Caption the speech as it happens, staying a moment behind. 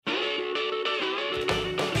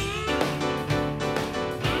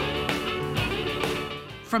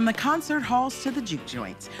From the concert halls to the juke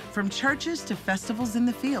joints, from churches to festivals in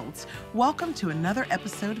the fields, welcome to another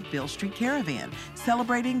episode of Beale Street Caravan,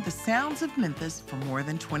 celebrating the sounds of Memphis for more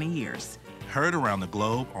than 20 years. Heard around the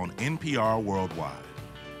globe on NPR Worldwide.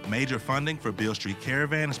 Major funding for Beale Street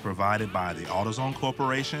Caravan is provided by the AutoZone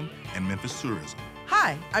Corporation and Memphis Tourism.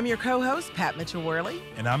 Hi, I'm your co-host, Pat Mitchell-Worley.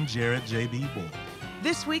 And I'm Jared J.B. Boyd.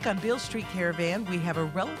 This week on Beale Street Caravan, we have a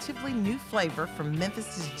relatively new flavor from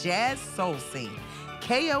Memphis's jazz soul scene,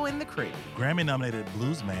 K.O. and the Crew. Grammy-nominated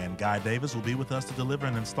bluesman Guy Davis will be with us to deliver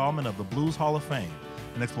an installment of the Blues Hall of Fame,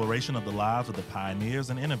 an exploration of the lives of the pioneers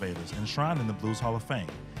and innovators enshrined in the Blues Hall of Fame,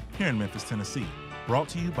 here in Memphis, Tennessee, brought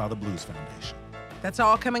to you by the Blues Foundation. That's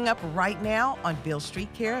all coming up right now on Beale Street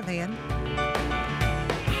Caravan.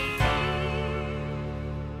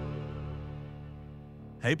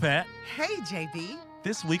 Hey, Pat. Hey, JB.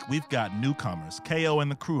 This week we've got newcomers, K.O. and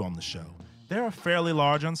the Crew, on the show. They're a fairly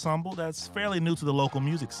large ensemble that's fairly new to the local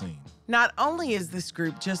music scene. Not only is this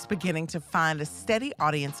group just beginning to find a steady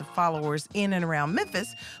audience of followers in and around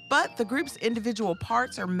Memphis, but the group's individual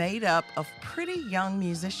parts are made up of pretty young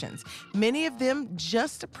musicians, many of them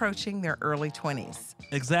just approaching their early 20s.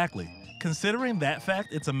 Exactly. Considering that fact,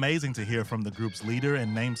 it's amazing to hear from the group's leader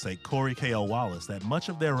and namesake, Corey K.O. Wallace, that much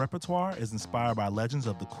of their repertoire is inspired by legends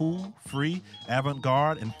of the cool, free,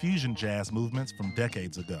 avant-garde, and fusion jazz movements from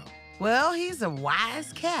decades ago. Well, he's a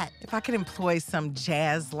wise cat. If I could employ some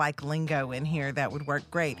jazz-like lingo in here, that would work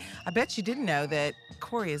great. I bet you didn't know that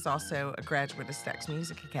Corey is also a graduate of Stax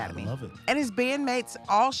Music Academy. I love it. And his bandmates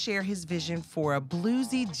all share his vision for a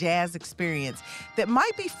bluesy jazz experience that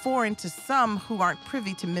might be foreign to some who aren't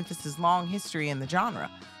privy to Memphis's long history in the genre.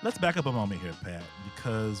 Let's back up a moment here, Pat,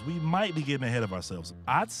 because we might be getting ahead of ourselves.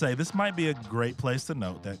 I'd say this might be a great place to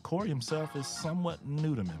note that Corey himself is somewhat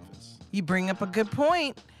new to Memphis. You bring up a good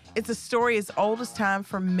point. It's a story as old as time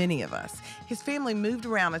for many of us. His family moved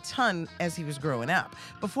around a ton as he was growing up.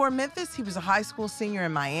 Before Memphis, he was a high school senior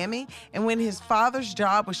in Miami, and when his father's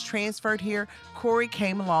job was transferred here, Corey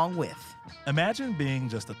came along with. Imagine being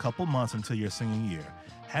just a couple months into your senior year,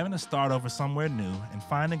 having to start over somewhere new and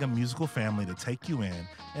finding a musical family to take you in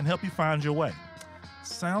and help you find your way.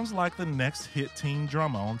 Sounds like the next hit teen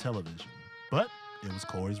drama on television, but it was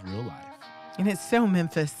Corey's real life. And it's so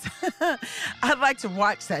Memphis. I'd like to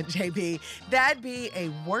watch that, JB. That'd be a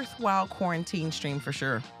worthwhile quarantine stream for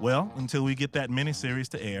sure. Well, until we get that miniseries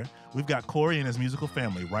to air, we've got Corey and his musical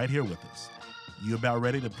family right here with us. You about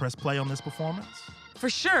ready to press play on this performance? For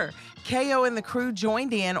sure. K.O. and the Crew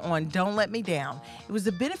joined in on Don't Let Me Down. It was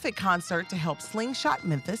a benefit concert to help Slingshot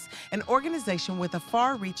Memphis, an organization with a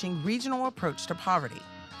far-reaching regional approach to poverty.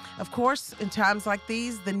 Of course, in times like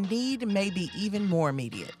these, the need may be even more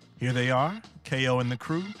immediate. Here they are, K.O. and the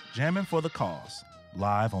Crew, jamming for the cause,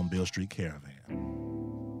 live on Beale Street Caravan.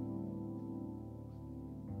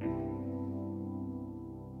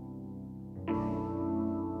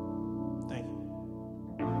 Thank you.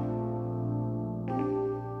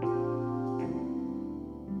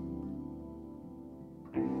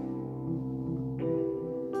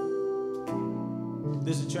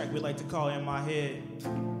 This is a track we like to call In My Head.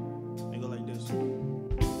 They go like this.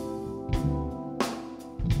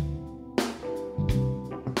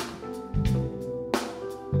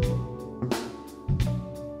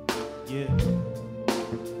 Yeah.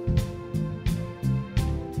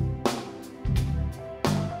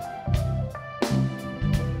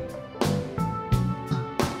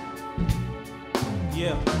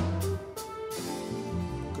 Yeah.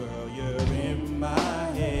 Girl, you're in my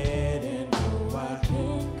head and no, I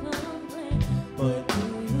can't complain. But do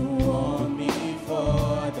you want me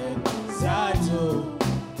for the things I do?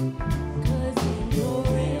 'Cause when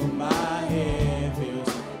you're in my head,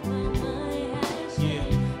 feels like my mind has changed. Yeah,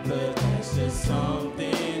 but that's just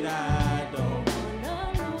something I don't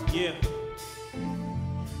wanna know. Yeah.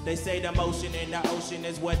 They say the motion in the ocean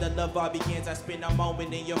is where the love all begins. I spend a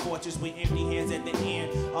moment in your fortress with empty hands at the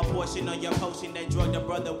end. A portion of your potion that drug the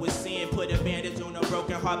brother with sin. Put a bandage on a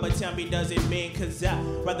broken heart, but tell me, does it mean? 'Cause I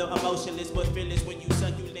rather emotionless but fearless. When you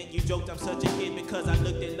succulent, you joked I'm such a kid because I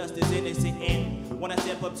looked at lust as innocent. And when I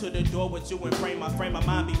step up to the door with you and frame of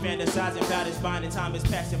mind be fantasizing about his fine and time is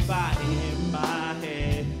passing by in my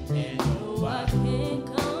head. And no, I can't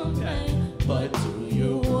complain. But do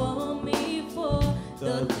you want me for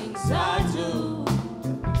the things I do?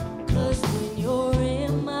 'Cause when you're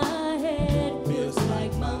in my head, feels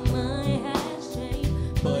like my mind has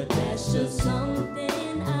changed. But that's just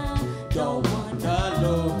something I don't wanna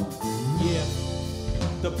lose. Yeah.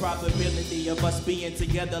 The probability of us being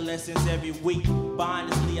together lessons every week. But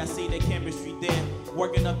honestly, I see the chemistry there.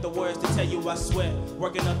 Working up the words to tell you I swear.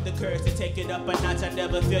 Working up the courage to take it up a notch. I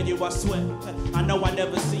never feel you, I swear. I know I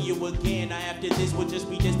never see you again. After this, we'll just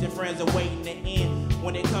be distant friends awaiting the end.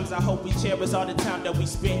 When it comes, I hope we cherish all the time that we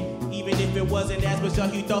spent. Even if it wasn't as much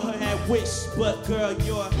as you thought her had wished. But girl,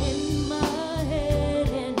 you're in my head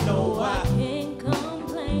and No, no, I I- can't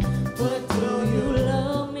complain. But do you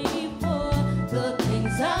love me for the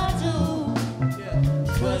things I do? yeah.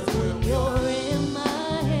 Cause when you're in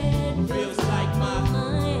my head, Feels like my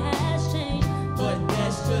mind has changed. But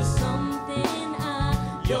that's just something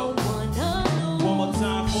I Yo. don't wanna do. one more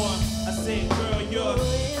time for her. I said, girl, you're You're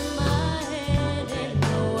in my head and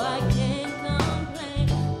no, I can't complain.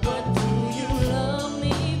 But do you love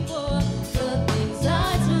me for the things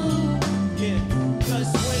I do? yeah.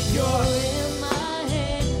 Cause when You're you're in my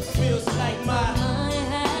head. feels like my Mine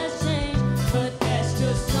has changed, but that's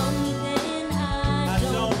just something I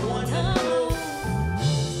don't wanna do.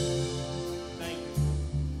 Thank you.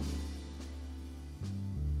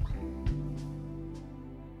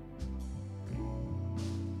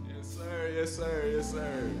 Yes, sir. Yes, sir. Yes,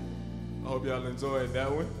 sir. I hope y'all enjoyed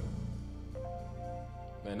that one.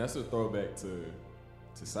 Man, that's a throwback to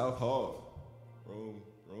South Hall, room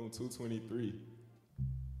 223.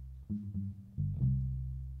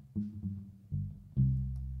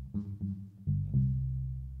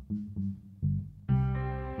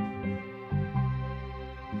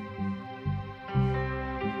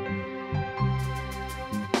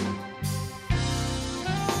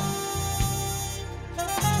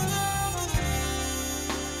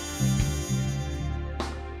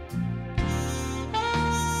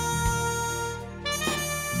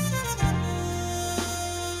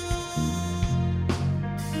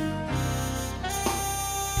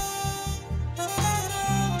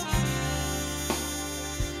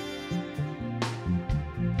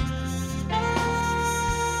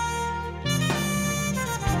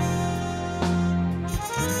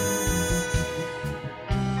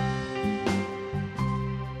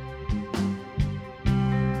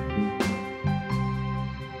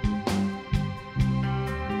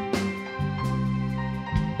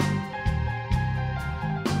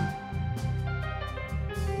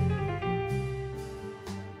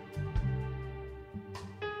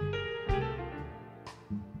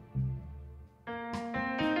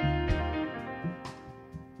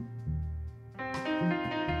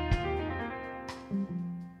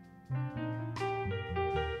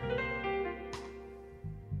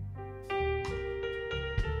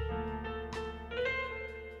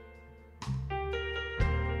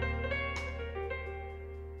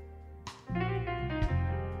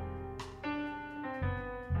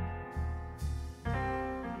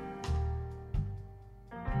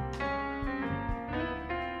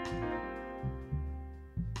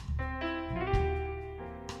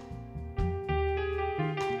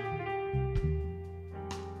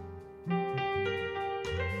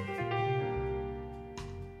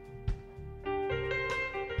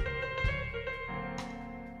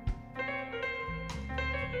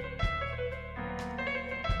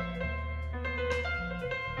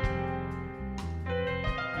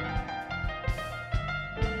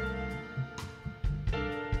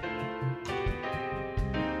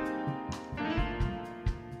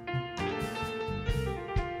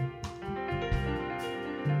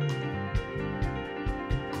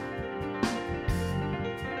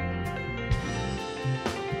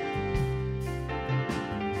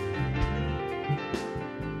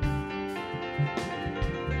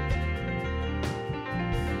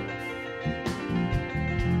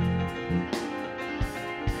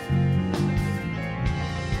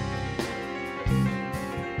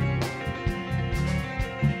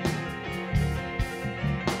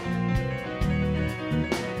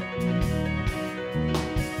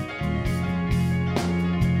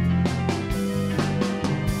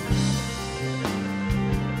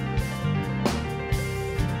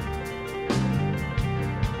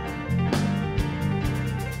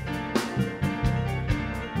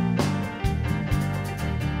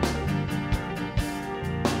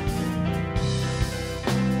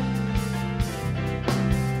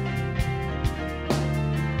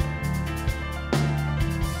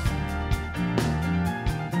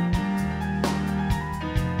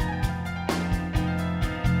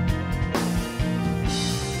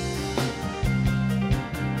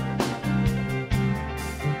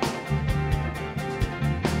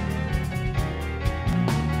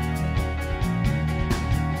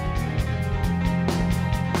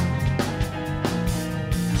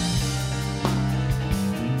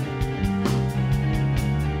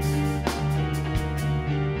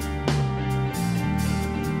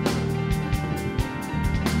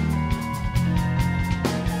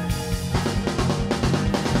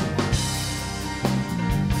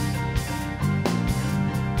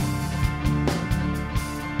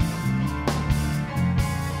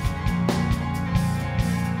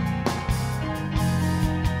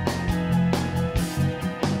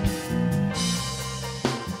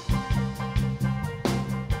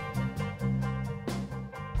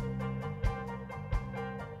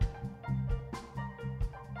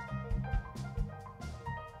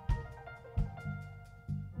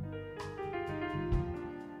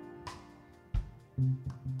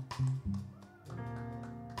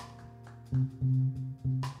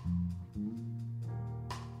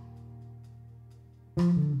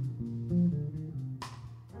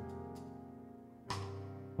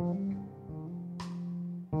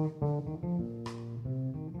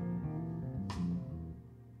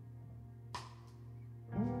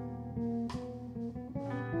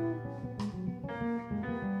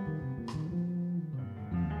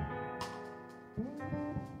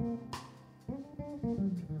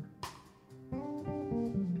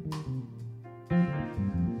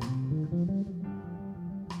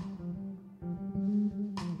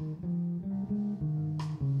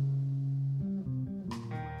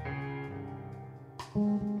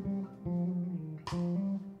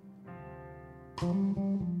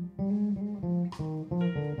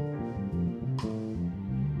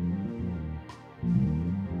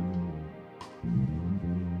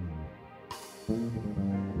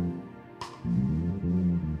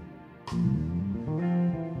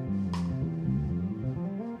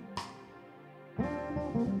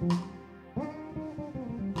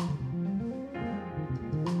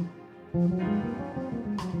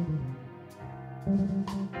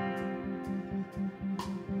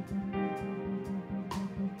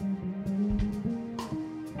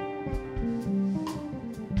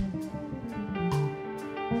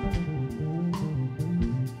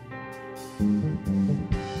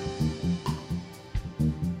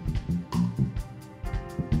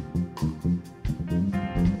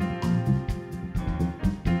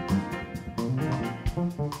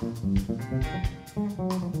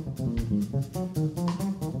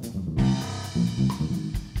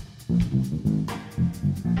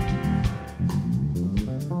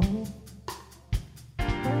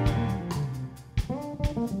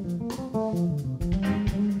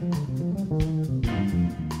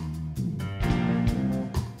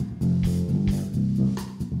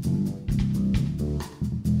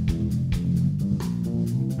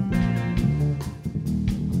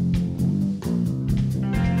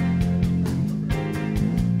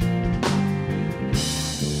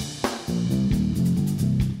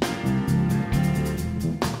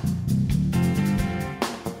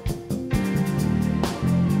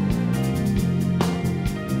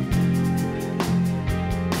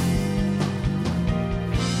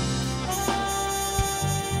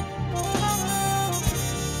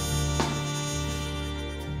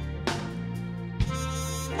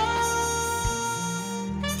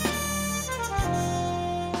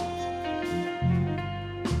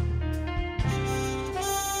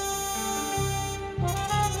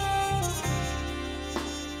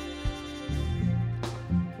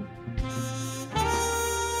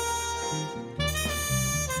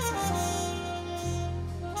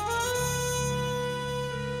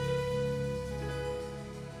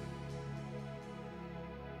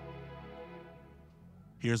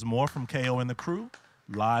 Here's more from KO and the crew,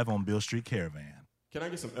 live on Beale Street Caravan. Can I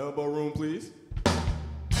get some elbow room, please?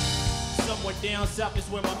 Somewhere down south is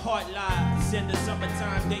where my heart lies. In the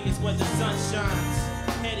summertime day is where the sun shines.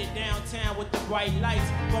 Headed downtown with the bright lights.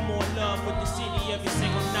 I'm more in love with the city every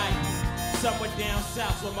single night. Somewhere down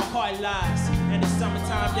south is where my heart lies. And the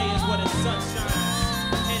summertime day is where the sun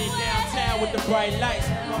shines. Headed downtown with the bright lights.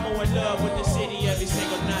 I'm more in love with the city every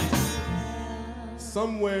single night.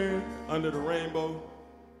 Somewhere under the rainbow,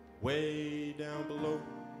 way down below,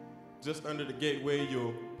 just under the gateway,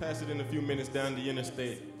 you'll pass it in a few minutes down the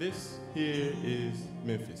interstate. This here is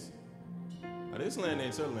Memphis. Now this land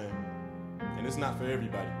ain't your land, and it's not for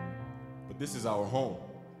everybody, but this is our home,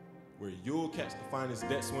 where you'll catch the finest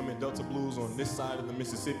debt swimming Delta blues on this side of the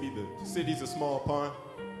Mississippi. The city's a small pond,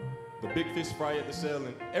 the big fish fry at the shell,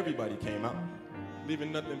 and everybody came out,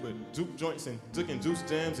 leaving nothing but juke joints and dookin' juice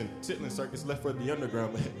jams and chitlin circuits left for the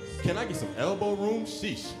underground. Can I get some elbow room?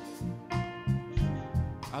 Sheesh.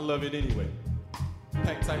 I love it anyway.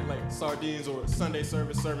 Packed tight like sardines or Sunday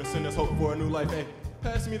service serving sinners hope for a new life. Hey,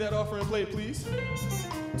 pass me that offering plate, please.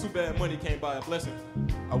 Too bad money can't buy a blessing.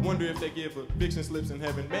 I wonder if they give eviction slips in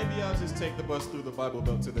heaven. Maybe I'll just take the bus through the Bible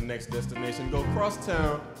Belt to the next destination. Go cross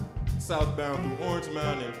town, southbound through Orange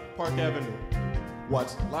Mound and Park Avenue.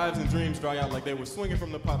 Watch lives and dreams dry out like they were swinging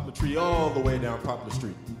from the poplar tree all the way down Poplar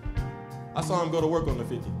Street. I saw him go to work on the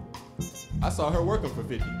 50. I saw her working for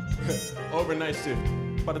 50. Overnight shift.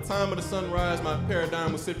 By the time of the sunrise, my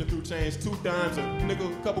paradigm was sifting through change. 2 dimes, a nickel,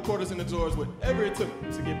 couple quarters in the drawers, whatever it took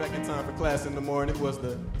to get back in time for class in the morning. It was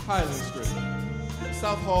the Highland Strip.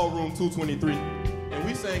 South Hall, room 223. And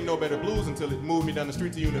we sang No Better Blues until it moved me down the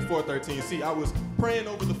street to unit 413. See, I was praying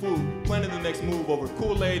over the food, planning the next move over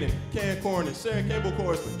Kool-Aid and canned corn and sharing cable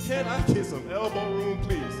cords, but can I get some elbow room,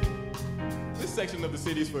 please? This section of the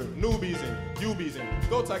city is for newbies and UBs, and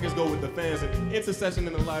Go Tigers go with the fans, and intercession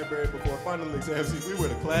in the library before final exams. See, we were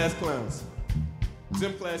the class clowns,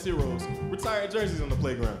 gym class heroes, retired jerseys on the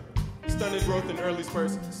playground. stunted growth in early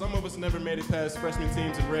spurts. Some of us never made it past freshman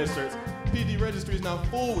teams in red shirts. PD registry is now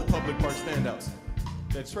full with public park standouts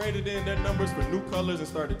that traded in their numbers for new colors and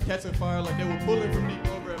started catching fire like they were pulling from deep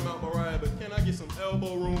over at Mount Moriah. But can I get some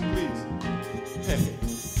elbow room, please? Heck,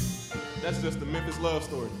 that's just the Memphis love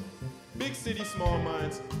story. Big city, small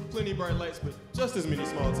minds, plenty bright lights, but just as many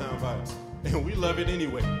small town vibes. And we love it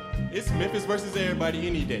anyway. It's Memphis versus everybody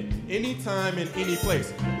any day, anytime, and any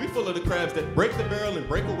place. We full of the crabs that break the barrel and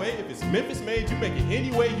break away. If it's Memphis made, you make it any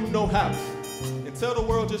way you know how. And tell the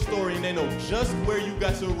world your story and they know just where you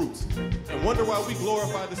got your roots. And wonder why we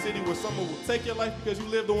glorify the city where someone will take your life because you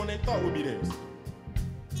lived the one they thought would be theirs.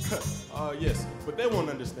 Yes, but they won't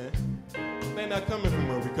understand. They not coming from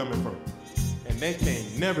where we coming from. And they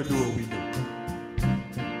can't never do what we do.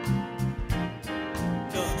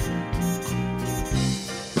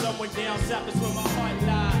 Somewhere down south is where my heart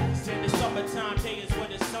lies. In the summertime, day is where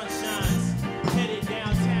the sun shines. Headed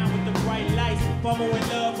downtown with the bright lights. Bummer in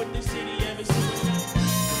love with the city every single night.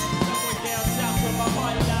 Somewhere down south where my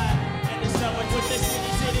heart lies. And the summer with the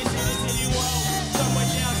city, whoa. Somewhere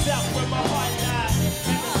down south where my heart lies.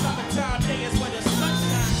 In the summertime, day is where the sun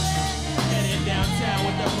shines. Headed downtown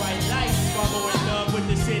with the bright lights. Bummer in love with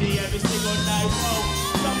the city every single night, whoa.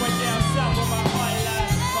 Somewhere down south where my heart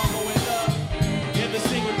lies. Bummer in love every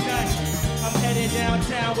single night. I'm headed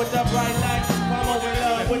downtown with the bright lights. Bummer in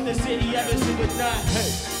love with the city every single night. Hey,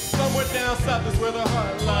 somewhere down south is where the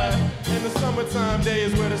heart lies. In the summertime day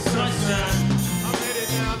is where the sun shines. I'm headed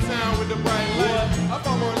downtown with the bright light. I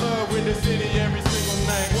fall more in love with the city every single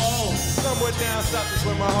night. Whoa. Somewhere down south is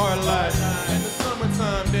where my heart lies. In the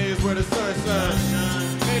summertime day is where the sun shines.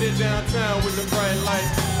 Headed downtown with the bright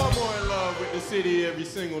lights. I'm more in love with the city every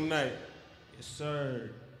single night. Yes, sir.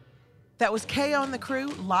 That was KO and the Crew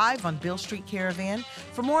live on Beale Street Caravan.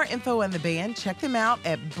 For more info on the band, check them out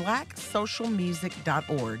at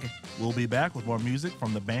blacksocialmusic.org. We'll be back with more music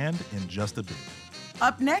from the band in just a bit.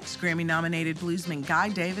 Up next, Grammy-nominated bluesman Guy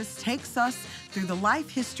Davis takes us through the life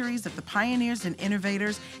histories of the pioneers and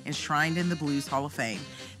innovators enshrined in the Blues Hall of Fame.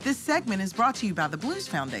 This segment is brought to you by the Blues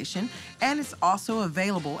Foundation, and it's also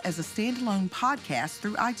available as a standalone podcast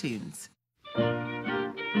through iTunes.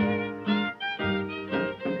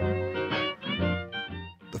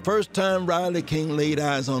 The first time Riley King laid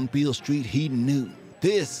eyes on Beale Street, he knew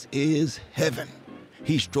this is heaven.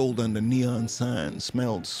 He strolled under neon signs,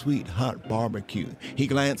 smelled sweet, hot barbecue. He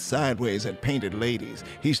glanced sideways at painted ladies.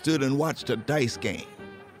 He stood and watched a dice game.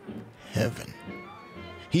 Heaven.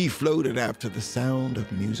 He floated after the sound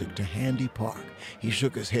of music to Handy Park. He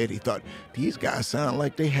shook his head. He thought, these guys sound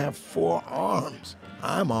like they have 4 arms.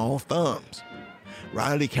 I'm all thumbs.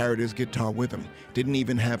 Riley carried his guitar with him, didn't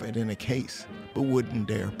even have it in a case, but wouldn't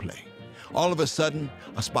dare play. All of a sudden,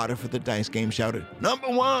 a spotter for the dice game shouted, "Number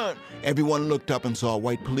 1!" Everyone looked up and saw a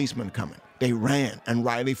white policeman coming. They ran, and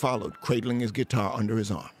Riley followed, cradling his guitar under his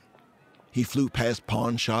arm. He flew past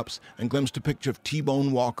pawn shops and glimpsed a picture of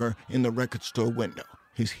T-Bone Walker in the record store window.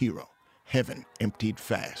 His hero. Heaven emptied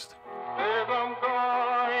fast. As I'm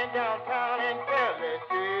going downtown in Philly,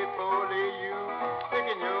 see fully you,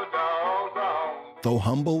 sticking your dogs on. Though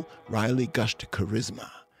humble, Riley gushed charisma,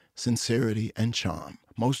 sincerity, and charm.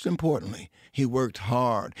 Most importantly, he worked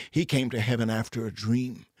hard. He came to heaven after a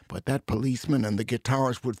dream. But that policeman and the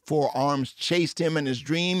guitarist with 4 arms chased him in his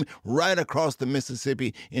dream right across the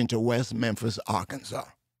Mississippi into West Memphis, Arkansas.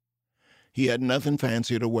 He had nothing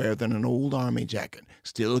fancier to wear than an old army jacket,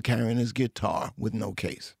 still carrying his guitar with no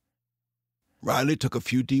case. Riley took a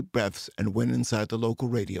few deep breaths and went inside the local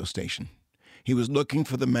radio station. He was looking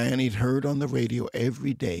for the man he'd heard on the radio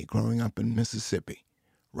every day growing up in Mississippi.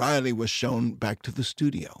 Riley was shown back to the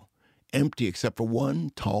studio, empty except for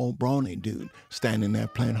one tall, brawny dude standing there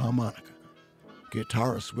playing harmonica.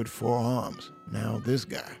 Guitarist with 4 arms. Now this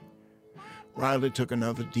guy. Riley took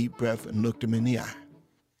another deep breath and looked him in the eye.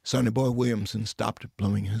 Sonny Boy Williamson stopped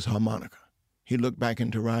blowing his harmonica. He looked back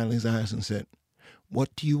into Riley's eyes and said,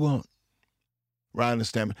 "What do you want?" Riley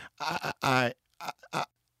stammered, I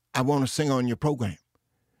want to sing on your program."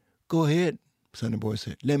 "Go ahead," Sonny Boy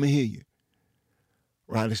said. "Let me hear you."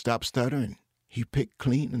 Riley stopped stuttering. He picked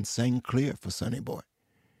clean and sang clear for Sonny Boy.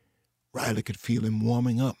 Riley could feel him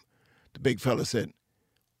warming up. The big fella said,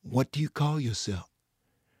 "What do you call yourself?"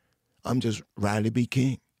 "I'm just Riley B.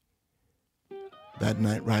 King." That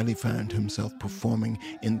night, Riley found himself performing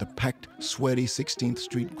in the packed, sweaty 16th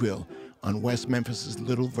Street Grill on West Memphis's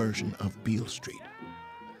little version of Beale Street.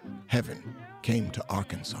 Heaven came to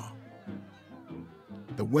Arkansas.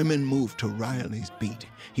 The women moved to Riley's beat.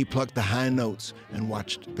 He plucked the high notes and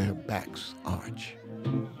watched their backs arch.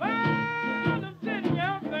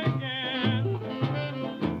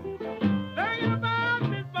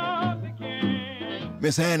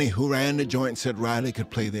 Miss Annie, who ran the joint, said Riley could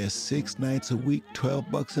play there 6 nights a week,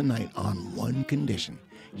 $12 a night, on one condition.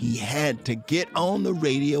 He had to get on the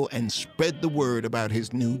radio and spread the word about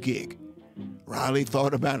his new gig. Riley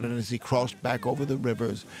thought about it as he crossed back over the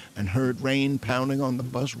rivers and heard rain pounding on the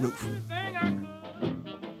bus roof.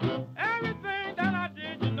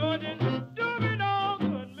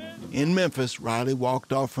 In Memphis, Riley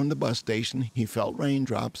walked off from the bus station. He felt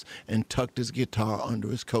raindrops and tucked his guitar under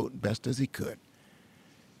his coat best as he could.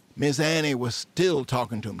 Miss Annie was still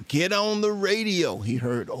talking to him. "Get on the radio," he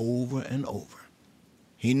heard over and over.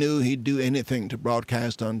 He knew he'd do anything to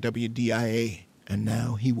broadcast on WDIA, and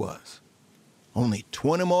now he was. Only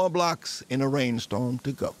 20 more blocks in a rainstorm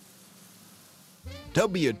to go.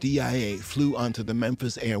 WDIA flew onto the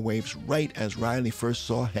Memphis airwaves right as Riley first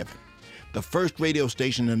saw heaven, the first radio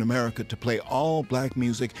station in America to play all black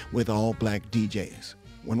music with all black DJs.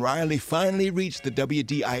 When Riley finally reached the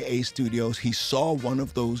WDIA studios, he saw one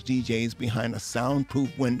of those DJs behind a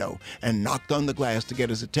soundproof window and knocked on the glass to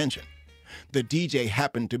get his attention. The DJ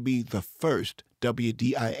happened to be the first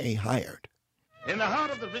WDIA hired. In the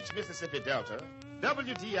heart of the rich Mississippi Delta,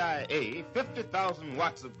 WDIA, 50,000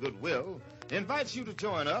 watts of goodwill, invites you to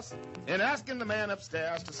join us in asking the man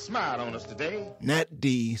upstairs to smile on us today. Nat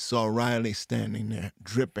D saw Riley standing there,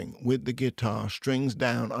 dripping, with the guitar, strings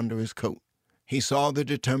down under his coat. He saw the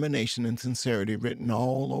determination and sincerity written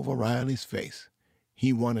all over Riley's face.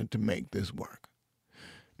 He wanted to make this work.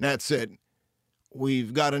 Nat said,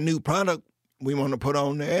 "We've got a new product we want to put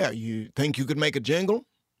on the air. You think you could make a jingle?"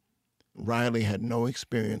 Riley had no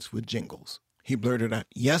experience with jingles. He blurted out,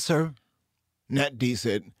 "Yes, sir." Nat D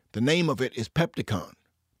said, "The name of it is Pepticon."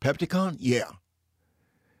 "Pepticon? Yeah."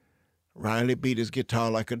 Riley beat his guitar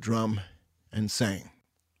like a drum and sang.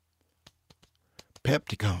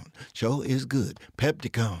 "Pepticon, sure is good.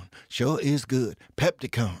 Pepticon, sure is good.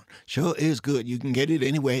 Pepticon, sure is good. You can get it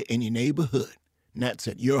anywhere in your neighborhood." Nat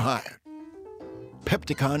said, "You're hired."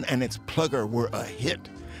 Pepticon and its plugger were a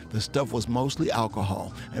hit. The stuff was mostly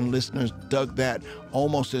alcohol, and listeners dug that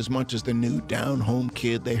almost as much as the new down-home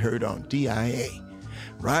kid they heard on DIA.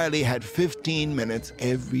 Riley had 15 minutes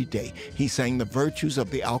every day. He sang the virtues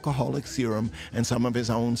of the alcoholic serum and some of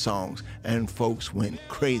his own songs, and folks went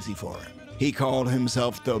crazy for him. He called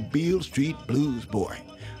himself the Beale Street Blues Boy.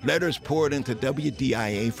 Letters poured into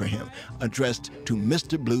WDIA for him, addressed to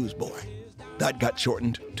Mr. Blues Boy. That got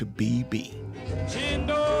shortened to BB. She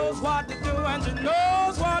knows what to do and she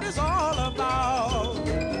knows what it's all about.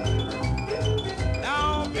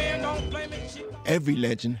 Now, man, don't blame it. Every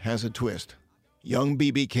legend has a twist. Young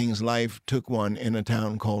B.B. King's life took one in a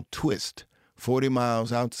town called Twist, 40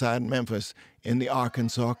 miles outside Memphis in the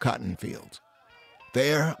Arkansas cotton fields.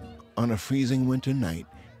 There, on a freezing winter night,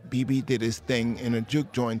 B.B. did his thing in a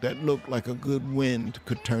juke joint that looked like a good wind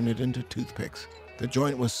could turn it into toothpicks. The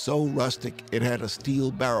joint was so rustic, it had a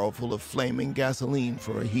steel barrel full of flaming gasoline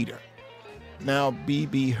for a heater. Now,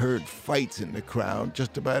 B.B. heard fights in the crowd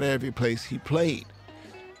just about every place he played,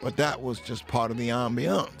 but that was just part of the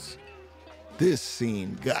ambiance. This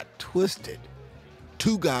scene got twisted.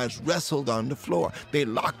 2 guys wrestled on the floor. They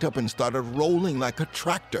locked up and started rolling like a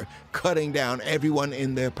tractor, cutting down everyone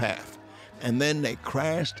in their path. And then they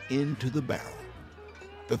crashed into the barrel.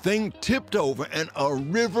 The thing tipped over and a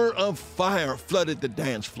river of fire flooded the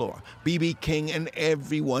dance floor. B.B. King and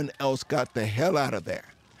everyone else got the hell out of there.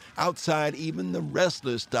 Outside, even the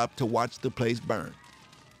wrestlers stopped to watch the place burn.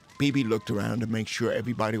 B.B. looked around to make sure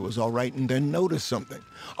everybody was all right and then noticed something.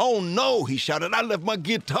 "Oh no," he shouted, "I left my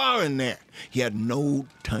guitar in there." He had no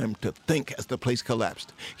time to think as the place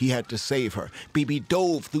collapsed. He had to save her. B.B.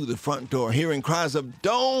 dove through the front door, hearing cries of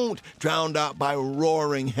 "Don't!" drowned out by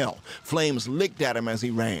roaring hell. Flames licked at him as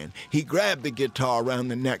he ran. He grabbed the guitar around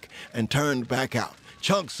the neck and turned back out.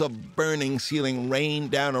 Chunks of burning ceiling rained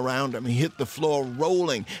down around him. He hit the floor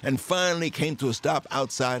rolling and finally came to a stop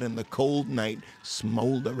outside in the cold night,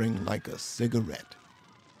 smoldering like a cigarette.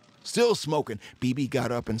 Still smoking, B.B.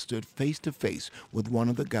 got up and stood face to face with one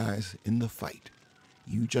of the guys in the fight.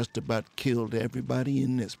 "You just about killed everybody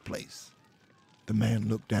in this place." The man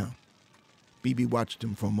looked down. B.B. watched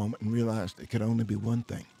him for a moment and realized it could only be one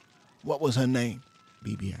thing. "What was her name?"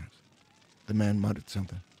 B.B. asked. The man muttered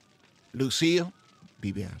something. "Lucille?"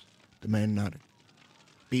 B.B. asked. The man nodded.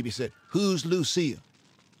 B.B. said, "Who's Lucille?"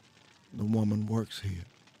 "The woman works here,"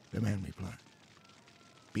 the man replied.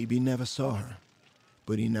 B.B. never saw her,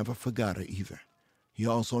 but he never forgot her either. He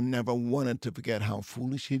also never wanted to forget how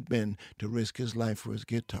foolish he'd been to risk his life for his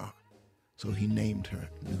guitar, so he named her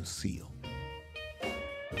Lucille.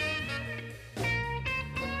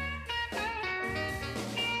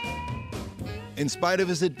 In spite of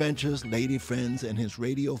his adventures, lady friends, and his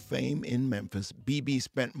radio fame in Memphis, B.B.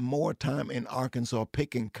 spent more time in Arkansas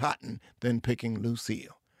picking cotton than picking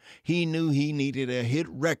Lucille. He knew he needed a hit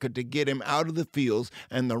record to get him out of the fields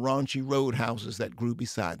and the raunchy roadhouses that grew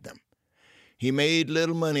beside them. He made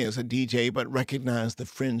little money as a DJ, but recognized the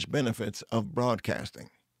fringe benefits of broadcasting.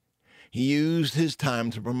 He used his time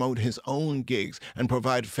to promote his own gigs and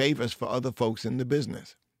provide favors for other folks in the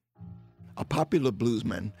business. A popular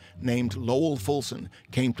bluesman named Lowell Fulson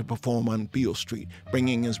came to perform on Beale Street,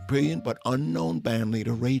 bringing his brilliant but unknown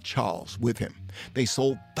bandleader Ray Charles with him. They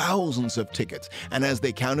sold thousands of tickets, and as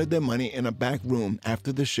they counted their money in a back room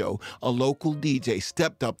after the show, a local DJ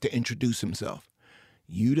stepped up to introduce himself.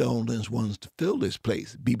 "You the only ones to fill this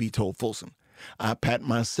place," B.B. told Fulson. "I pat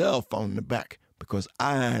myself on the back because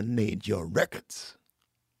I need your records."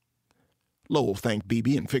 Lowell thanked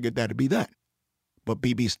B.B. and figured that'd be that. But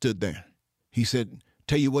B.B. stood there. He said,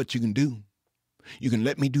 "Tell you what you can do. You can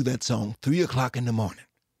let me do that song 3 o'clock in the morning."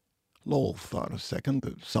 Lowell thought a second.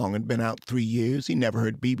 The song had been out 3 years. He never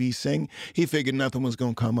heard B.B. sing. He figured nothing was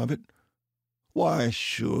going to come of it. "Why,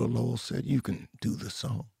 sure," Lowell said, "you can do the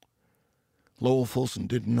song." Lowell Fulson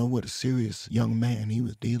didn't know what a serious young man he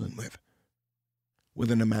was dealing with.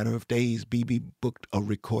 Within a matter of days, B.B. booked a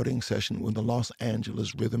recording session with the Los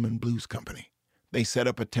Angeles Rhythm and Blues Company. They set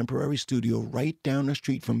up a temporary studio right down the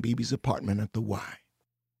street from B.B.'s apartment at the Y.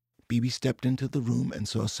 B.B. stepped into the room and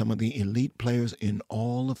saw some of the elite players in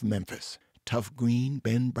all of Memphis. Tuff Green,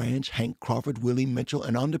 Ben Branch, Hank Crawford, Willie Mitchell,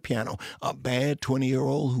 and on the piano, a bad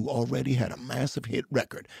 20-year-old who already had a massive hit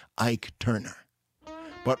record, Ike Turner.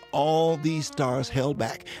 But all these stars held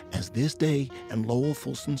back as This Day and Lowell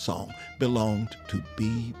Fulson's song belonged to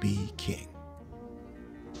B.B. King.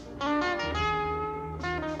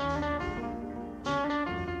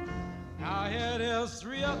 Now it is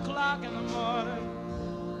 3 o'clock in the morning.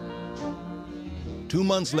 2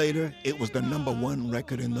 months later, it was the #1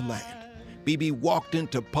 record in the land. B.B. walked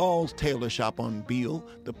into Paul's tailor shop on Beale,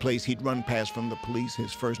 the place he'd run past from the police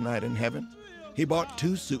his first night in heaven. He bought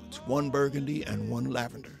 2 suits, one burgundy and one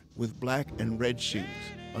lavender, with black and red shoes,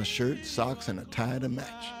 a shirt, socks, and a tie to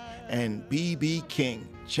match. And B.B. King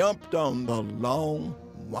jumped on the long,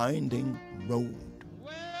 winding road.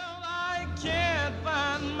 Well, I can't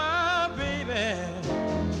find my baby.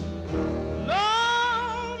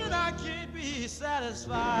 Lord, and I can't be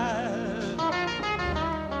satisfied.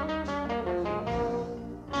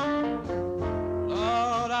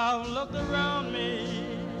 Lord, I've looked around me.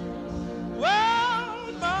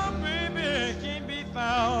 Well, my baby can't be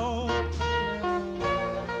found.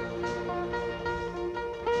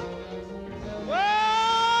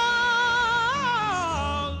 Well,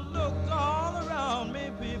 look all around me,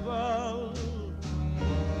 people.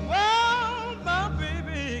 Well, my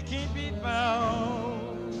baby can't be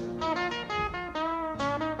found.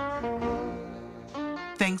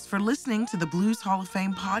 Thanks for listening to the Blues Hall of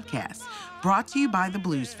Fame podcast, brought to you by the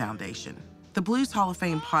Blues Foundation. The Blues Hall of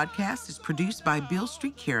Fame podcast is produced by Beale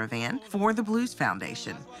Street Caravan for the Blues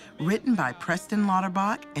Foundation, written by Preston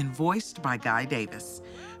Lauterbach and voiced by Guy Davis.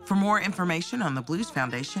 For more information on the Blues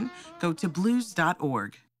Foundation, go to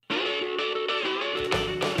blues.org.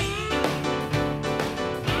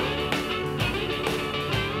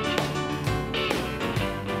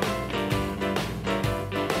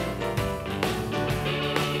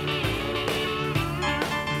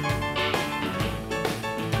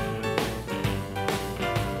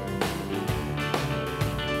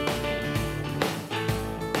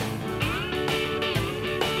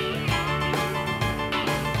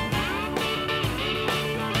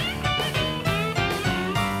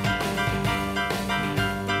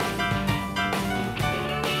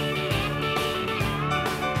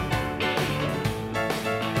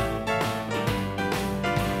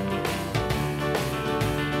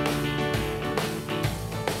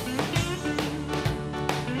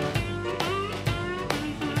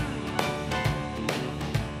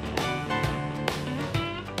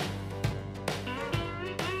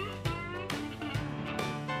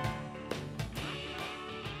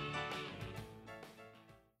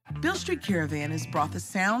 Beale Street Caravan has brought the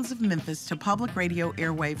sounds of Memphis to public radio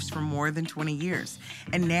airwaves for more than 20 years.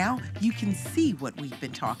 And now you can see what we've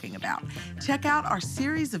been talking about. Check out our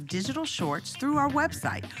series of digital shorts through our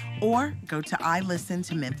website or go to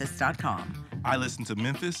ilistentomemphis.com. I Listen to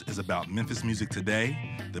Memphis is about Memphis music today,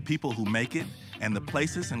 the people who make it, and the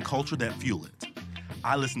places and culture that fuel it.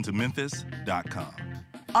 ilistentomemphis.com.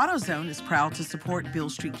 AutoZone is proud to support Beale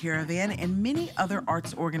Street Caravan and many other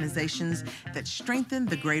arts organizations that strengthen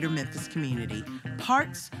the greater Memphis community.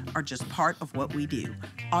 Parts are just part of what we do.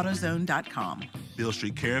 AutoZone.com. Beale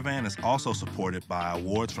Street Caravan is also supported by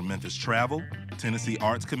awards from Memphis Travel, Tennessee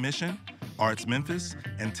Arts Commission, Arts Memphis,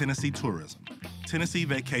 and Tennessee Tourism.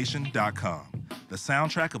 TennesseeVacation.com. The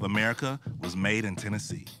soundtrack of America was made in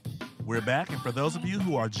Tennessee. We're back, and for those of you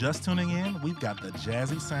who are just tuning in, we've got the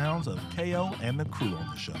jazzy sounds of KO and the Crew on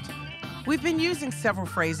the show today. We've been using several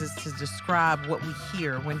phrases to describe what we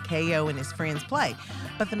hear when KO and his friends play,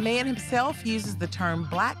 but the man himself uses the term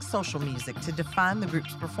black social music to define the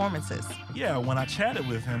group's performances. Yeah, when I chatted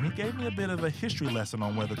with him, he gave me a bit of a history lesson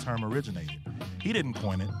on where the term originated. He didn't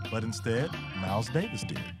coin it, but instead, Miles Davis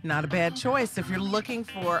did. Not a bad choice if you're looking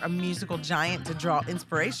for a musical giant to draw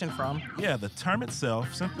inspiration from. Yeah, the term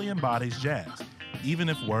itself simply embodies jazz, even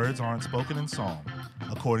if words aren't spoken in song.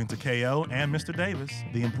 According to KO and Mr. Davis,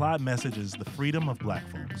 the implied message is the freedom of black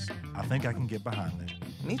folks. I think I can get behind that.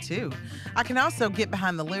 Me too. I can also get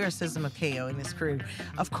behind the lyricism of KO and his crew.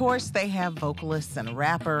 Of course, they have vocalists and a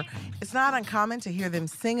rapper. It's not uncommon to hear them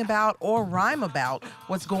sing about or rhyme about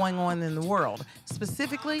what's going on in the world,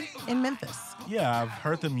 specifically in Memphis. Yeah, I've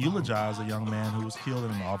heard them eulogize a young man who was killed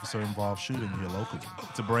in an officer-involved shooting here locally.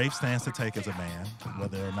 It's a brave stance to take as a man,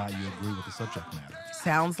 whether or not you agree with the subject matter.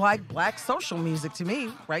 Sounds like black social music to me,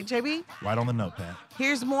 right, JB? Right on the notepad.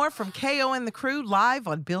 Here's more from KO and the Crew live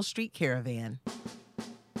on Beale Street Caravan.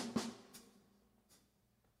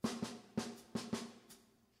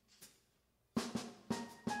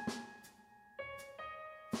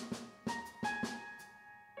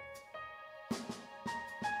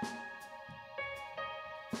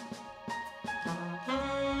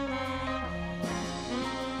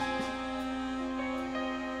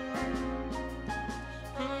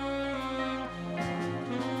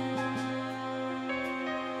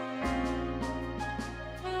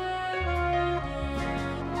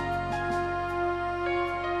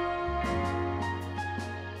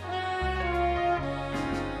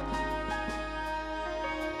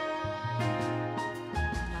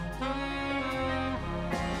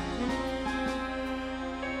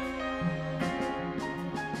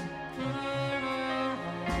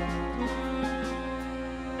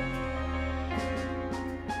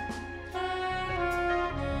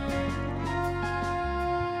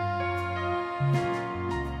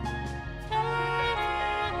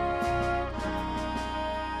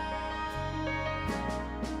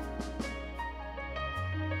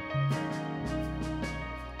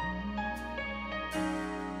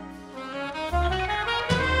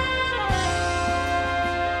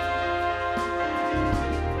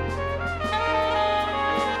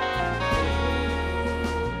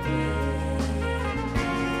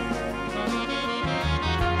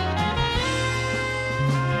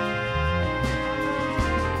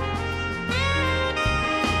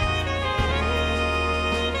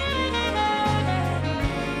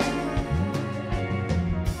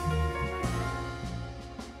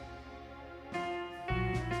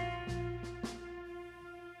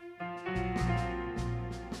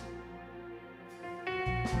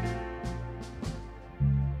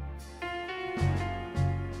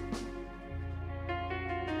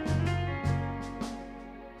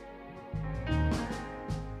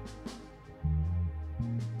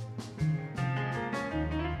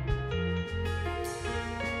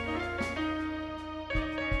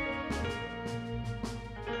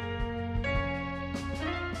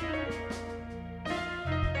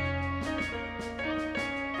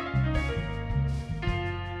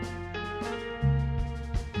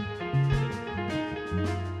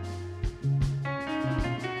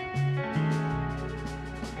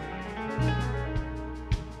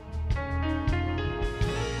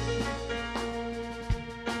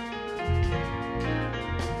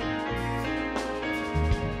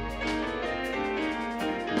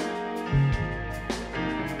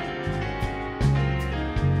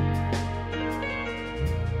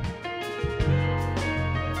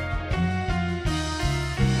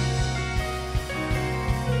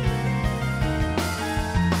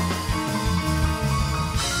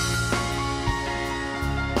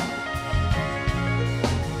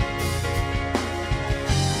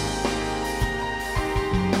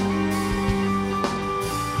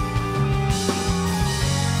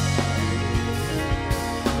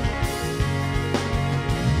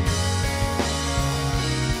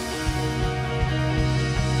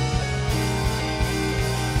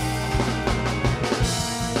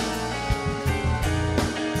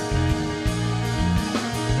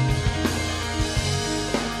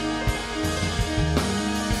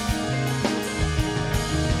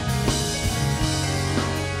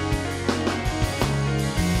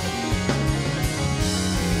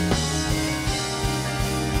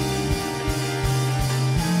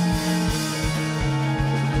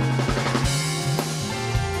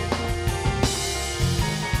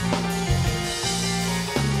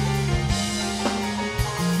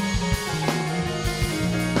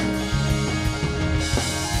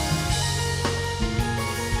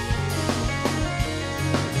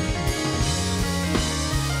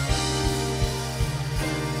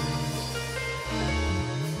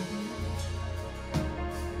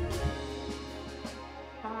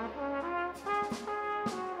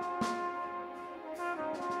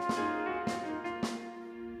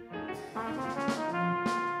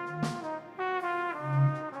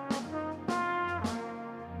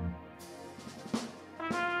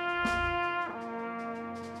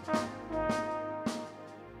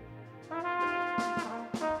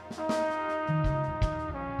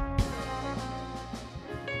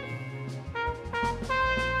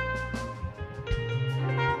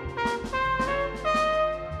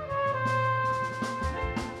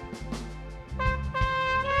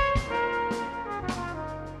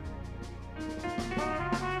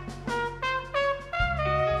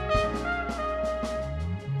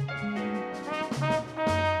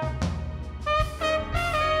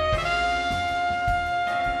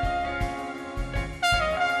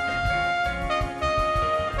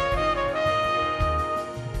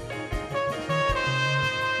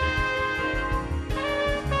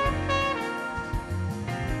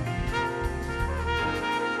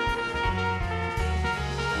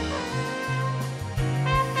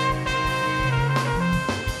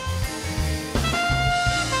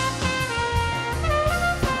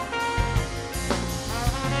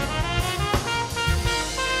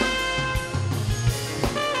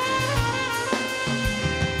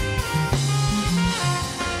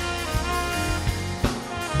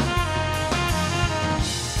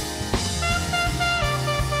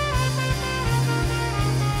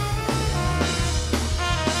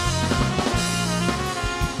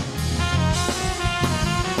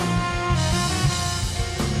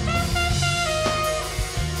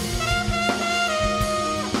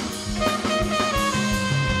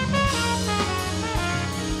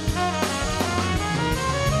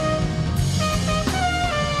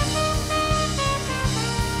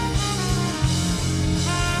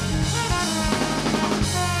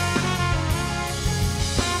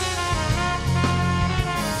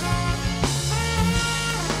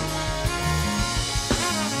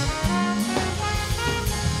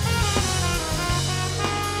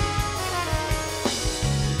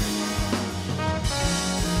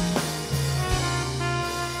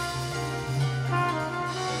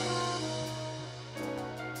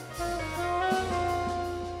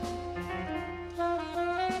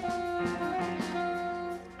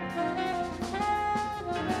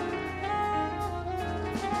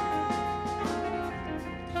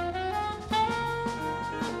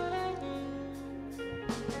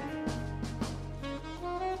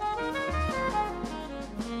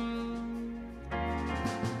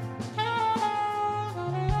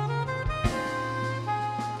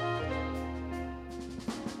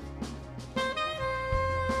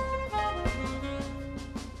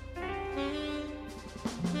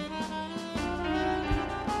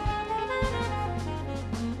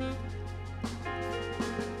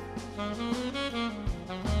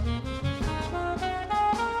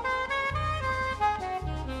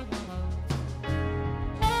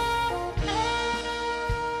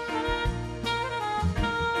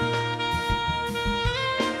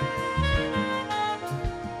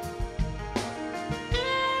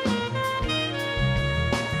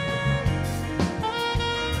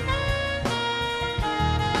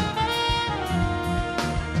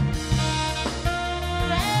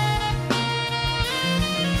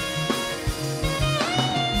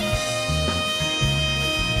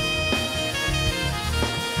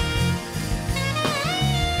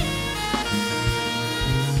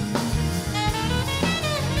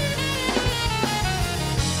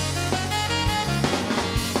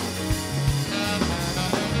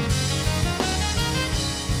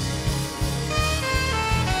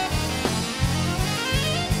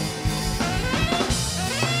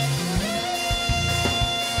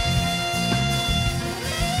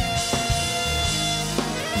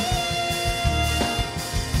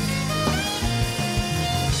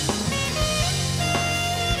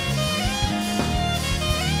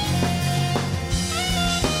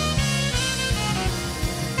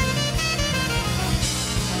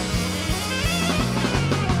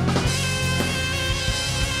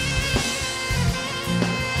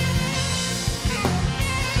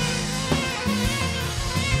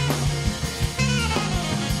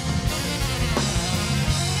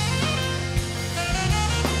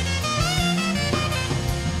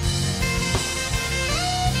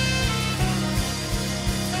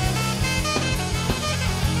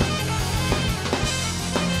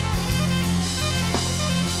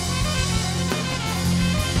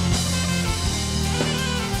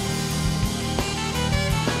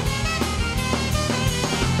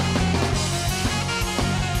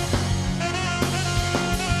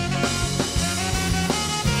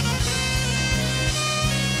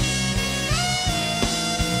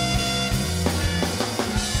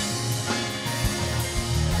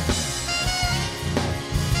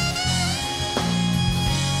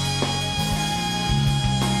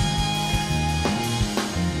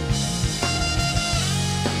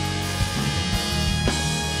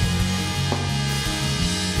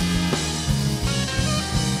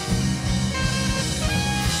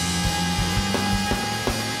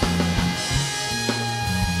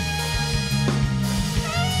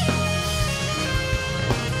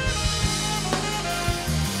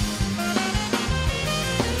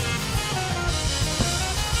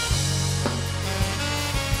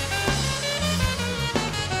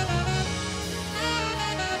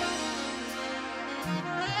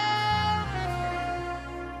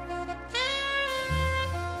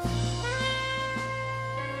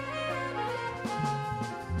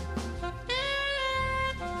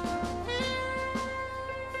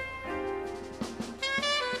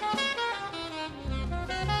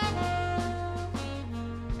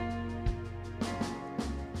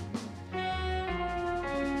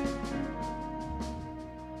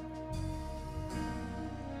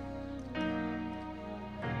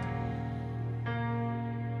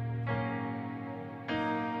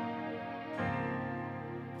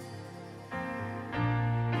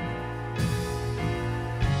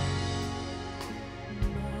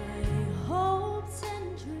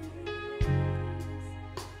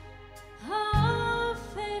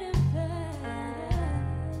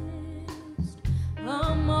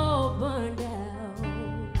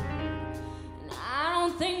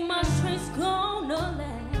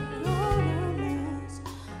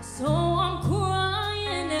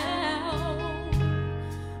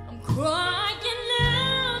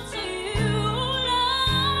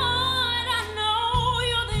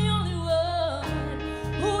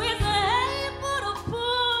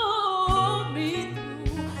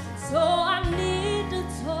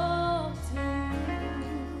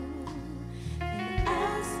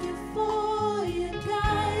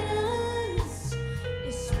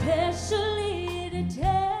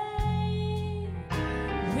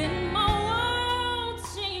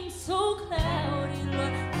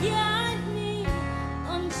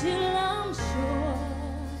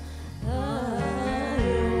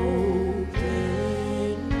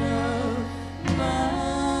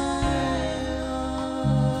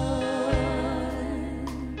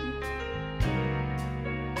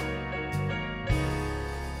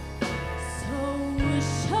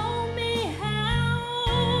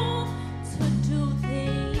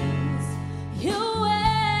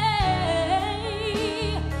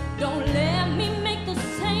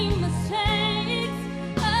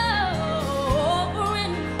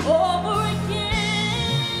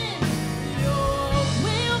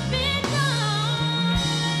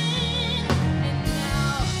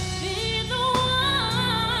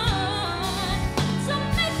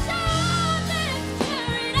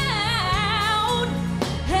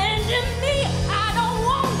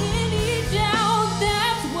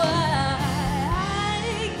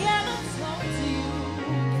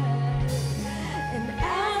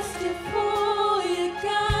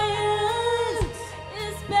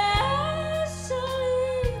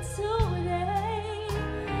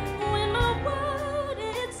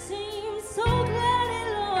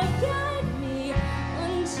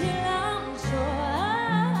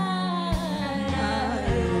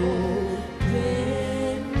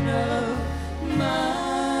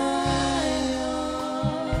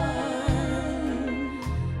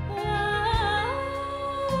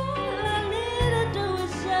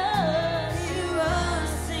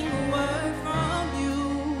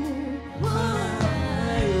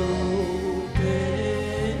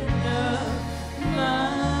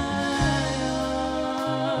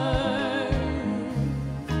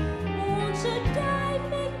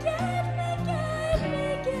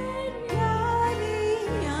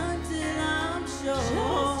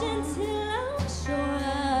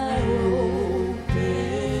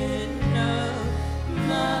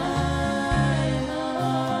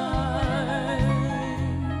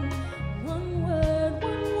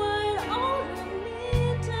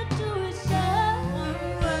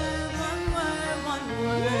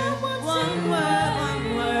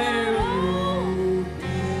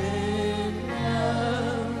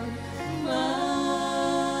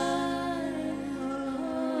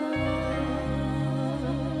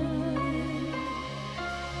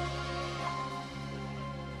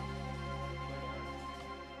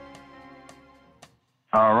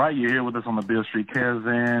 All right, you're here with us on the Beale Street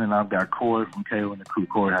Caravan, and I've got Corey from KO and the Crew.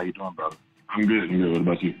 Corey, how you doing, brother? I'm good. What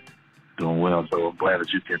about you? Doing well, so I'm glad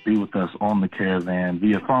that you can be with us on the Caravan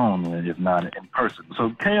via phone, if not in person.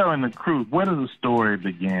 So KO and the Crew, where does the story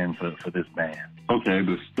begin for this band? Okay,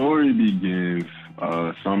 the story begins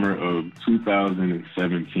summer of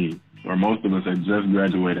 2017, where most of us had just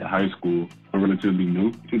graduated high school. We're relatively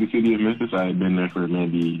new to the city of Memphis. I had been there for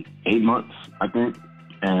maybe 8 months, I think.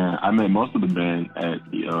 And I met most of the band at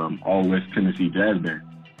the All West Tennessee Jazz Band.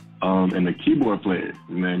 And the keyboard player,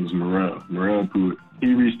 his name is Morel. Morel Pruitt.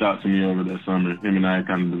 He reached out to me over that summer. Him and I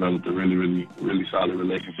kind of developed a really solid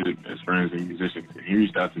relationship as friends and musicians. And he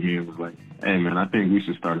reached out to me and was like, hey, man, I think we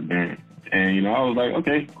should start a band. And, you know, I was like,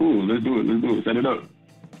 okay, cool, let's do it, set it up.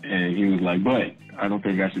 And he was like, but I don't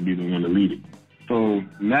think I should be the one to lead it. So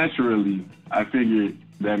naturally, I figured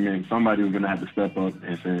that meant somebody was going to have to step up.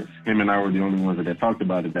 And since him and I were the only ones that had talked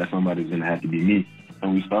about it, that somebody was going to have to be me.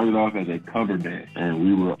 And we started off as a cover band. And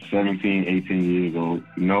we were 17, 18 years old.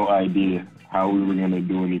 No idea how we were going to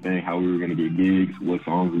do anything, how we were going to get gigs, what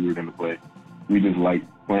songs we were going to play. We just liked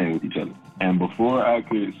playing with each other. And before I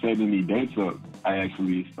could set any dates up, I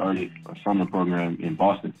actually started a summer program in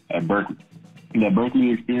Boston at Berkeley. That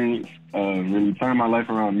Berkeley experience really turned my life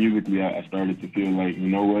around musically. I started to feel like, you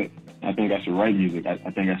know what, I think I should write music. I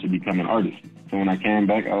think I should become an artist. So when I came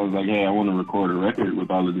back, I was like, hey, I want to record a record with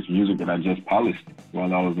all of this music that I just polished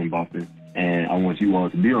while I was in Boston. And I want you all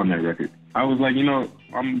to be on that record. I was like, you know,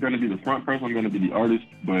 I'm going to be the front person. I'm going to be the artist.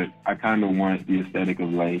 But I kind of want the aesthetic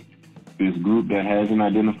of like this group that has an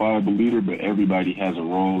identifiable leader, but everybody has a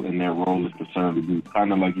role, and their role is to serve the group.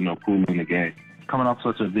 Kind of like, you know, Kool in the Gang. Coming off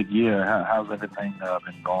such a big year, how's everything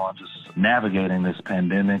been going, just navigating this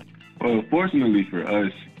pandemic? Well, fortunately for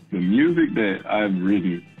us, the music that I've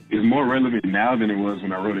written is more relevant now than it was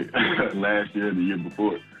when I wrote it last year or the year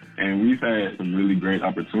before. And we've had some really great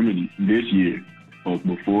opportunities this year, both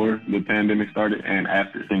before the pandemic started and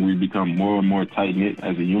after. I think we've become more and more tight-knit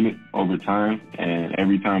as a unit over time. And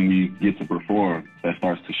every time we get to perform, that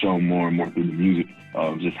starts to show more and more through the music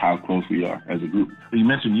of just how close we are as a group. You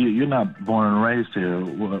mentioned you're not born and raised here.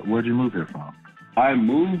 Where'd you move here from? I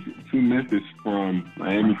moved to Memphis from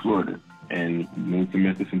Miami, Florida, and moved to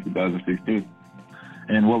Memphis in 2016.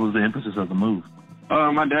 And what was the emphasis of the move?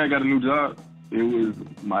 My dad got a new job. It was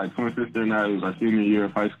my twin sister and I. It was our senior year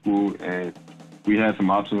of high school, and we had some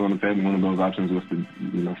options on the table. One of those options was to,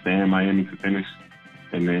 you know, stay in Miami to finish,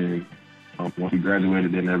 and then once we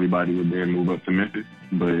graduated, then everybody would then move up to Memphis.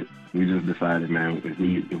 But we just decided, man, if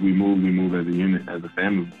we move, we move as a unit, as a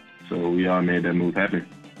family. So we all made that move happen.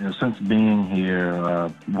 You know, since being here,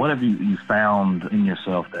 what have you found in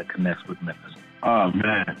yourself that connects with Memphis? Oh,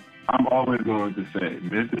 man. I'm always going to say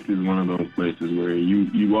Memphis is one of those places where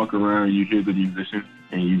you walk around, you hear the musicians,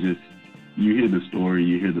 and you hear the story,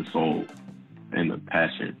 you hear the soul and the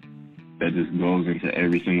passion that just goes into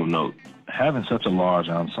every single note. Having such a large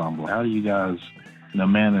ensemble, how do you guys, you know,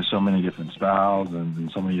 manage so many different styles and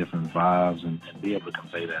so many different vibes and be able to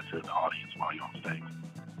convey that to the audience while you're on stage?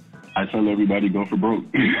 I tell everybody, go for broke.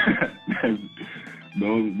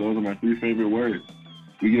 Those are my 3 favorite words.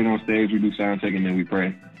 We get on stage, we do sound check, and then we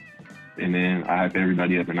pray. And then I hype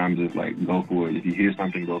everybody up, and I'm just like, go for it. If you hear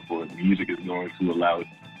something, go for it. The music is going to allow it.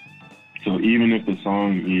 So even if the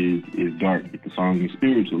song is dark, if the song is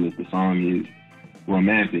spiritual, if the song is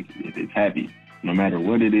romantic, if it's happy, no matter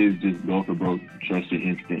what it is, just go for broke, trust your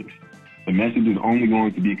instincts. The message is only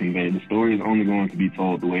going to be conveyed. The story is only going to be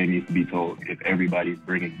told the way it needs to be told if everybody's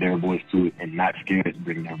bringing their voice to it and not scared to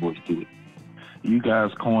bring their voice to it. You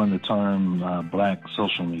guys coined the term black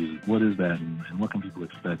social music. What is that, and what can people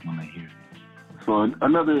expect when they hear it? So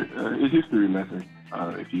another history lesson,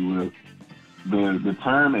 if you will. The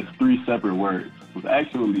term is 3 separate words. It was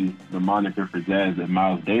actually the moniker for jazz that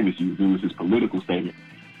Miles Davis used. It was his political statement,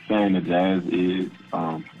 saying that jazz is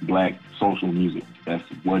black social music. That's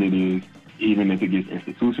what it is. Even if it gets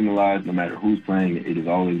institutionalized, no matter who's playing it, it is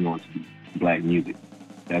always going to be black music.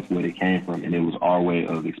 That's where it came from, and it was our way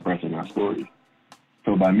of expressing our stories.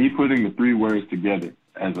 So by me putting the 3 words together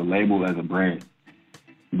as a label, as a brand,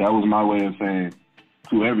 that was my way of saying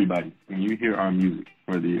to everybody, when you hear our music,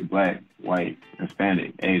 whether you're black, white,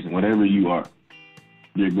 Hispanic, Asian, whatever you are,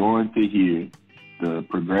 you're going to hear the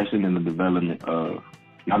progression and the development of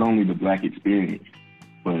not only the black experience,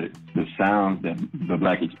 but the sounds that the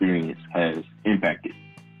black experience has impacted.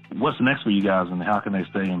 What's next for you guys, and how can they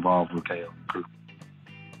stay involved with KO Crew?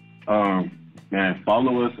 Man,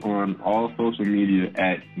 follow us on all social media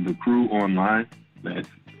at The Crew Online. That's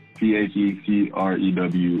TheCrewOnline.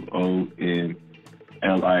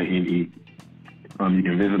 You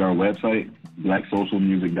can visit our website,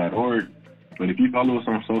 blacksocialmusic.org, But if you follow us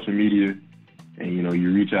on social media and, you know,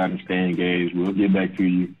 you reach out and stay engaged, we'll get back to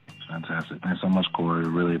you. Fantastic. Thanks so much, Corey.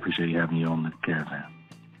 Really appreciate you having you on the Caravan.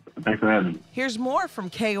 Thanks for having me. Here's more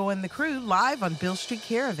from KO and the crew live on Bill Street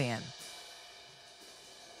Caravan.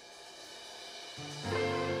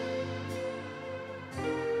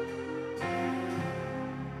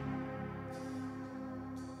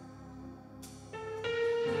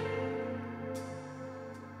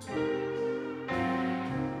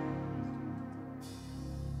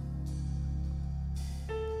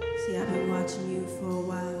 See, I've been watching you for a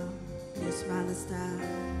while, your smiling style,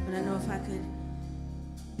 but I know if I could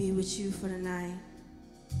be with you for the night,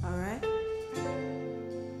 all right?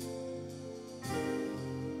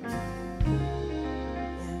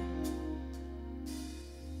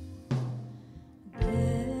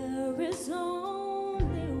 There is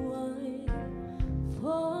only one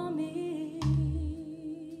for me.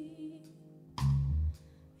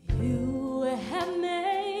 You have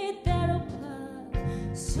made that a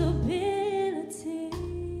possibility.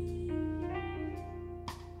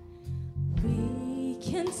 We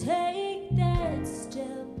can take that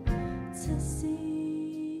step to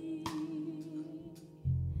see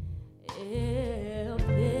if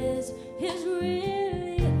this is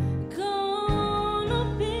really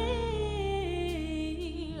gonna be.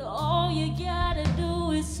 All you gotta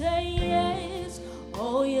do is say yes.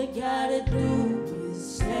 All you gotta do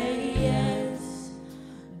is say yes.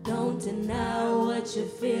 Don't deny what you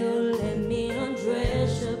feel. Let me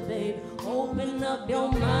undress you, babe. Open up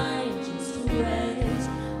your mind just to rest.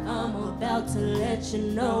 I'm about to let you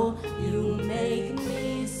know you make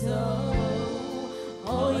me so.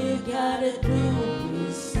 All you gotta do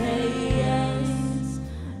is say yes.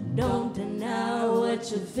 Don't deny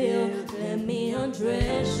what you feel. Let me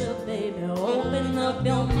undress you, baby. Open up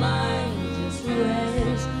your mind, just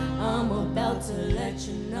rest. I'm about to let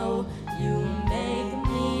you know you make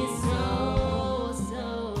me so,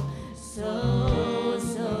 so, so,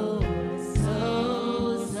 so, so,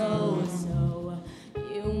 so, so.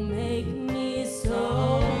 You make me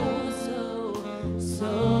so, so,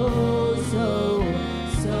 so, so,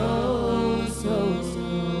 so, so, so.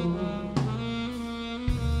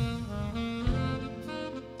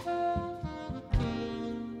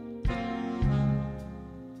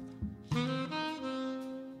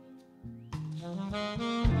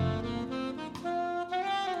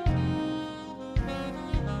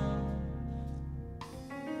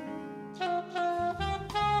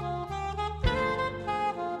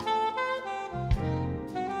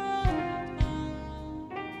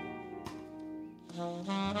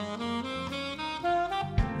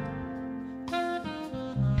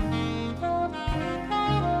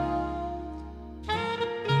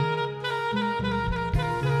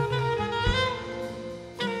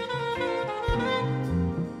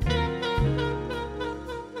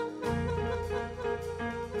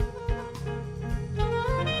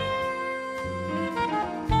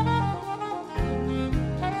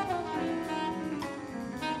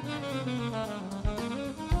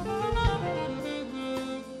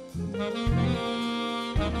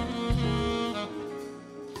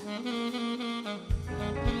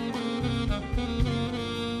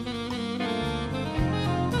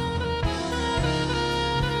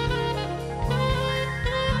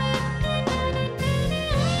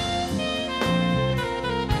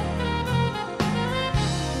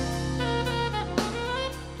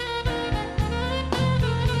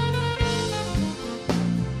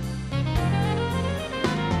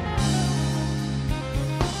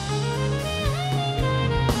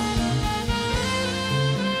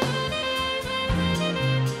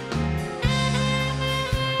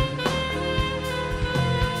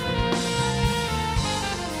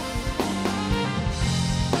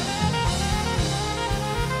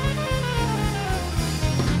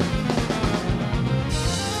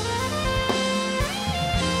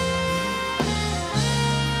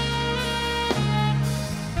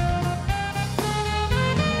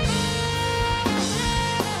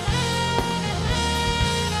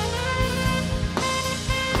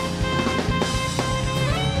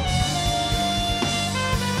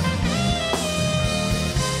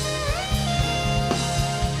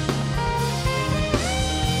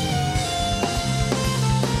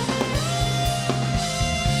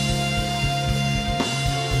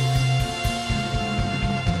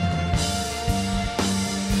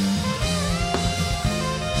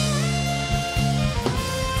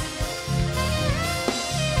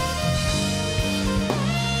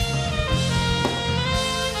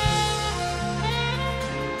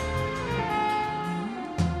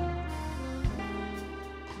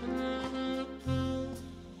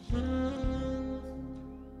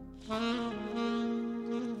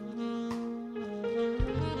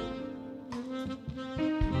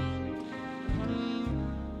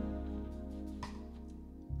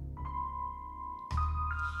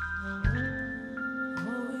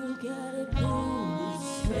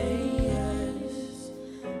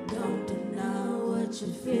 what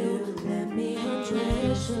you feel. Let me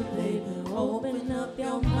undress you, baby. Open up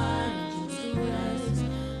your mind, just rest.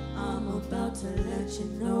 I'm about to let you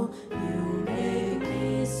know you make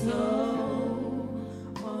me so.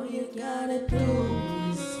 All you gotta do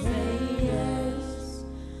is say yes.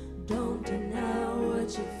 Don't deny what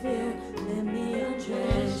you feel. Let me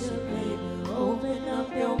undress you, baby. Open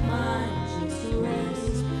up your mind, just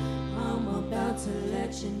rest. I'm about to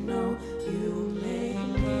let you know you make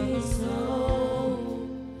me so,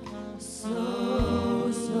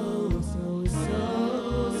 so, so, so,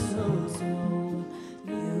 so, so, so.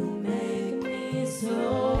 You make me so,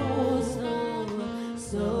 so,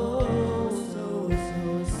 so, so,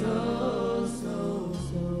 so, so, so,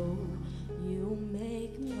 so. You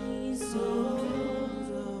make me so,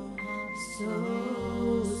 so, so,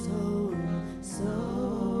 so, so,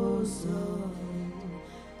 so.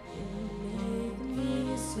 You make me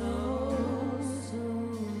so, so,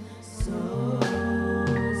 so, so.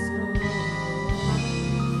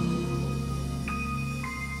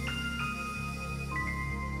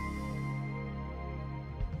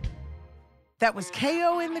 That was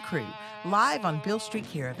KO and the Crew, live on Beale Street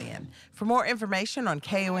Caravan. For more information on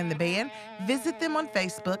KO and the band, visit them on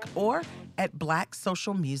Facebook or at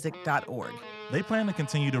blacksocialmusic.org. They plan to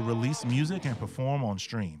continue to release music and perform on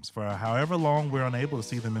streams for however long we're unable to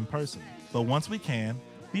see them in person. But once we can,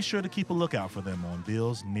 be sure to keep a lookout for them on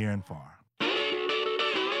Beals near and far.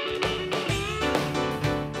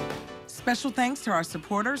 Special thanks to our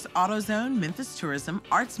supporters, AutoZone, Memphis Tourism,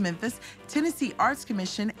 Arts Memphis, Tennessee Arts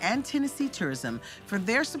Commission, and Tennessee Tourism for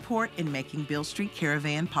their support in making Beale Street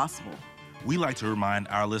Caravan possible. We like to remind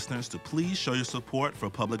our listeners to please show your support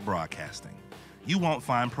for public broadcasting. You won't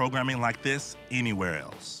find programming like this anywhere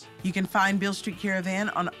else. You can find Beale Street Caravan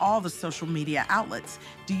on all the social media outlets.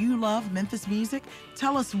 Do you love Memphis music?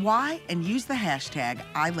 Tell us why and use the hashtag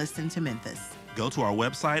 #IListenToMemphis. Go to our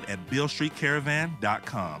website at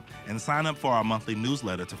BealeStreetCaravan.com and sign up for our monthly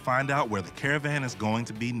newsletter to find out where the caravan is going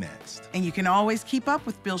to be next. And you can always keep up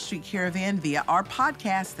with Beale Street Caravan via our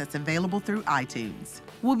podcast that's available through iTunes.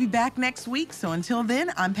 We'll be back next week, so until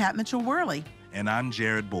then, I'm Pat Mitchell-Worley. And I'm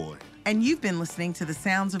Jared Boyd. And you've been listening to the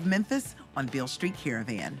sounds of Memphis on Beale Street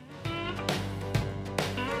Caravan.